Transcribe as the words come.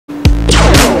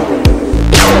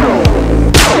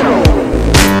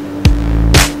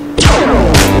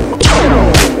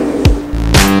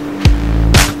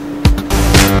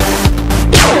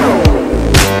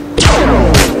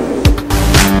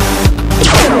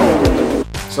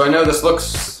So I know this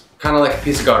looks kind of like a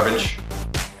piece of garbage.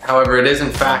 However, it is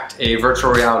in fact a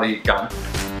virtual reality gun.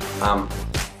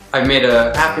 I've made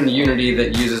an app in Unity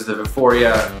that uses the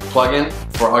Vuforia plugin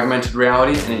for augmented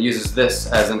reality, and it uses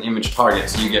this as an image target,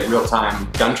 so you get real-time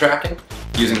gun tracking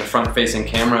using the front-facing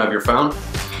camera of your phone.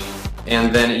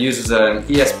 And then it uses an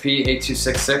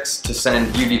ESP8266 to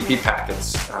send UDP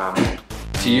packets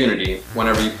to Unity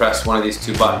whenever you press one of these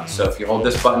two buttons. So if you hold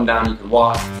this button down, you can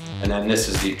walk, and then this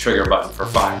is the trigger button for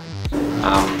fire.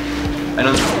 I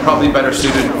know this is probably better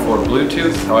suited for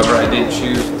Bluetooth, however I did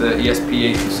choose the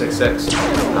ESP8266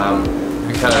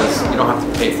 because you don't have to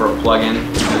pay for a plugin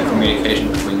to do the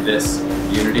communication between this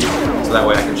and Unity, so that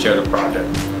way I can share the project.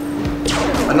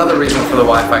 Another reason for the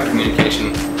Wi-Fi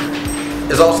communication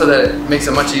is also that it makes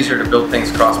it much easier to build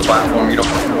things cross-platform. You don't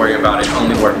have to worry about it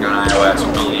only working on iOS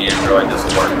or only Android. This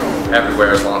will work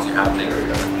everywhere as long as you have an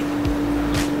Android.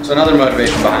 So another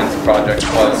motivation behind this project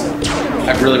was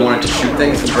I really wanted to shoot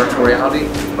things in virtual reality,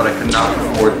 but I could not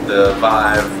afford the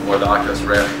Vive or the Oculus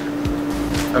Rift.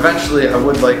 Eventually, I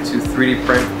would like to 3D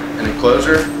print an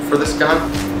enclosure for this gun,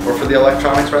 or for the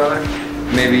electronics rather.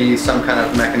 Maybe some kind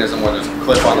of mechanism where there's a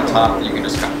clip on the top that you can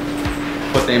just kind of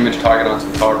put the image target on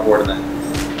some cardboard and then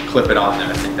clip it on there.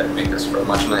 I think that'd make this for a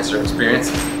much nicer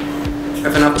experience.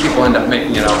 If enough people end up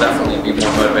making it, I'll definitely be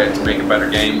more motivated to make a better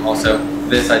game. Also,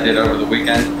 this I did over the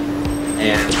weekend,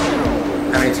 and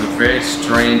I made some very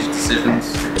strange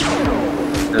decisions.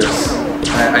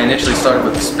 I initially started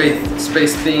with the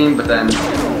space theme, but then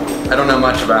I don't know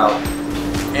much about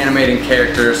animating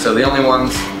characters, so the only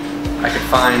ones I could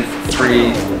find for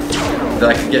free that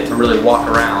I could get to really walk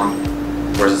around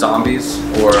were zombies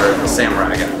or the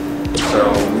samurai guy.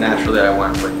 So naturally I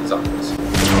went with the zombies.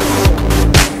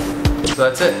 So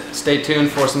that's it. Stay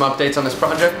tuned for some updates on this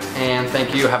project, and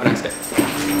thank you. Have a nice day.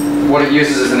 What it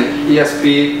uses is an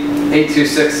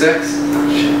ESP8266